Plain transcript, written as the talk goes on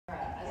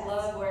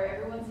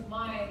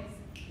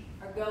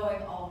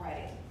going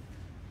already.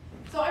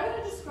 So I'm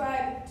going to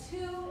describe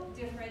two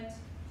different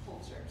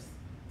cultures.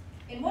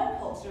 In one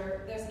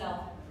culture, there's an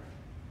elephant in the room,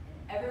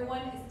 and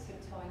everyone is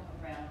tiptoeing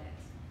around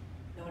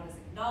it. No one is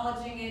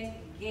acknowledging it,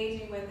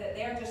 engaging with it.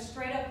 They are just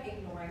straight up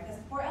ignoring this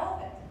poor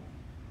elephant.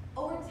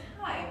 Over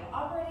time,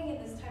 operating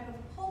in this type of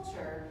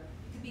culture,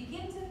 you can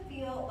begin to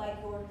feel like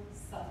you're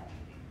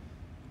suffocating.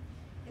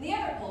 In the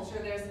other culture,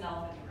 there's an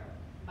elephant in the room.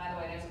 By the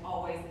way, there's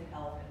always an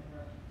elephant in the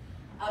room.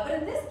 But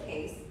in this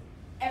case,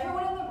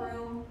 everyone in the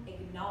room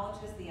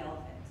acknowledges the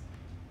elephant.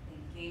 They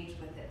engage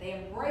with it. They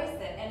embrace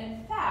it. And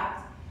in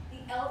fact,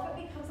 the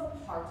elephant becomes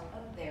a part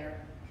of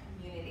their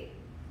community.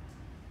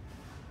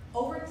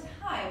 Over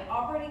time,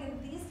 operating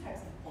in these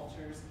types of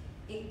cultures,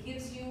 it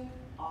gives you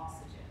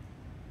oxygen.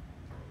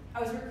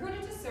 I was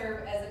recruited to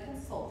serve as a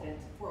consultant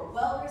for a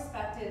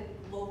well-respected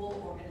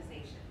global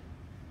organization.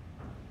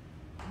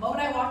 The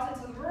moment I walked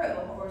into the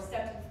room or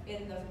stepped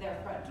in their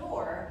front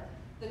door,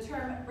 the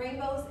term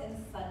rainbows and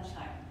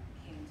sunshine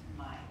came to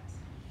mind.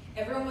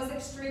 Everyone was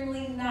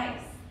extremely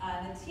nice.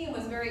 And the team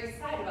was very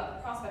excited about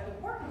the prospect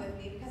of working with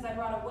me because I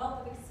brought a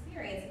wealth of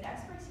experience and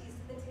expertise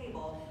to the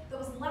table that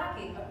was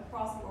lacking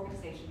across the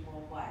organization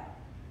worldwide.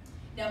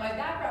 Now, my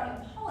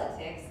background in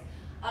politics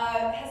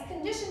has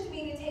conditioned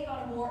me to take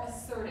on a more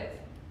assertive,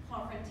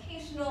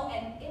 confrontational,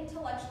 and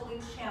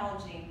intellectually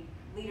challenging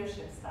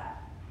leadership style.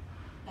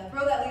 Now,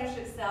 throw that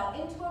leadership style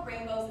into a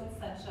rainbows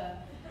and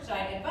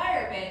sunshine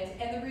environment,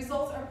 and the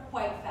results are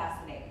quite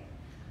fascinating.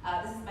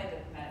 This is my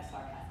diplomatic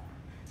sarcasm.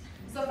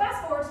 So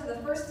fast forward to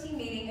the first team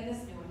meeting in this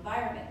new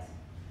environment.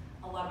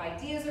 A lot of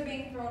ideas are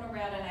being thrown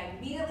around, and I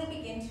immediately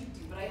begin to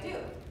do what I do,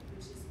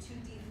 which is to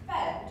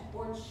defend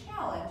or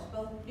challenge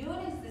both new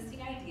and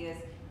existing ideas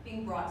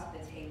being brought to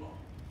the table.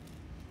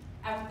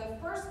 After the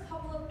first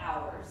couple of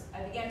hours,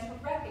 I began to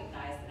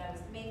recognize that I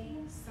was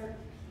making certain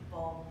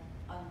people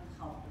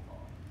uncomfortable.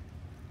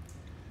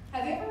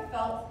 Have you ever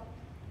felt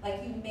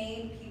like you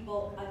made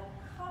people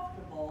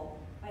uncomfortable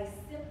by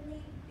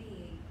simply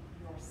being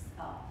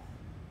yourself?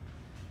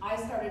 I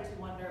started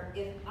to wonder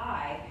if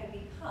I had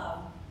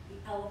become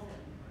the elephant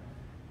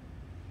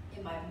in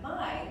the room. In my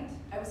mind,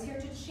 I was here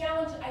to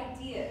challenge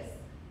ideas,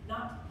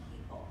 not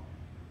people.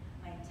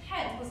 My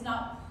intent was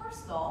not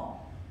personal.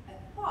 I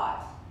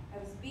thought I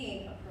was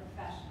being a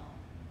professional.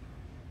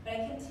 But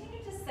I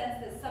continued to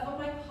sense that some of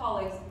my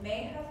colleagues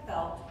may have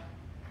felt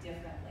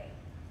differently.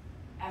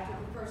 After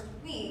the first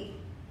week,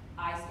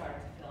 I started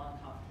to feel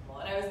uncomfortable,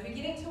 and I was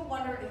beginning to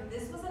wonder if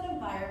this was an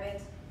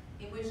environment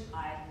in which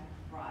I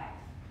could thrive.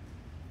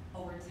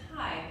 Over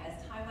time,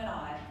 as time went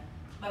on,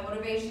 my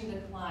motivation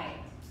declined.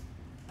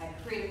 My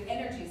creative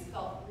energies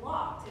felt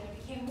blocked, and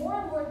it became more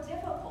and more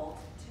difficult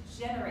to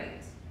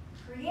generate,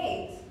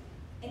 create,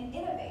 and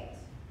innovate.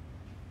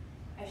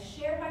 I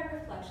shared my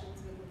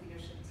reflections with the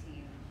leadership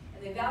team,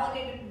 and they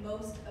validated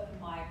most of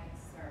my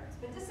concerns,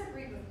 but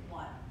disagreed with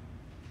one.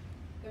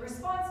 The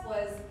response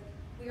was,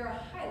 we are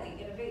a highly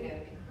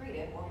innovative and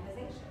creative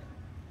organization.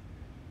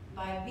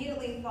 I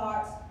immediately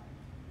thought,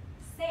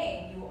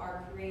 saying you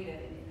are creative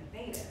and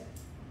innovative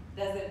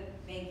doesn't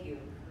make you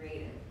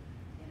creative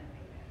and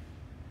innovative.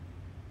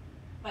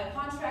 My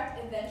contract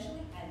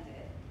eventually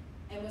ended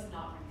and was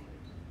not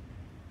renewed.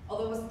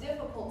 Although it was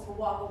difficult to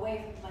walk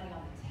away from money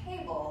on the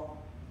table,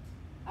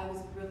 I was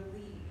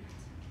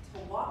relieved to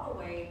walk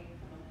away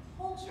from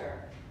a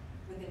culture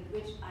within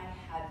which I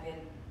had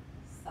been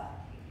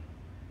suffocated.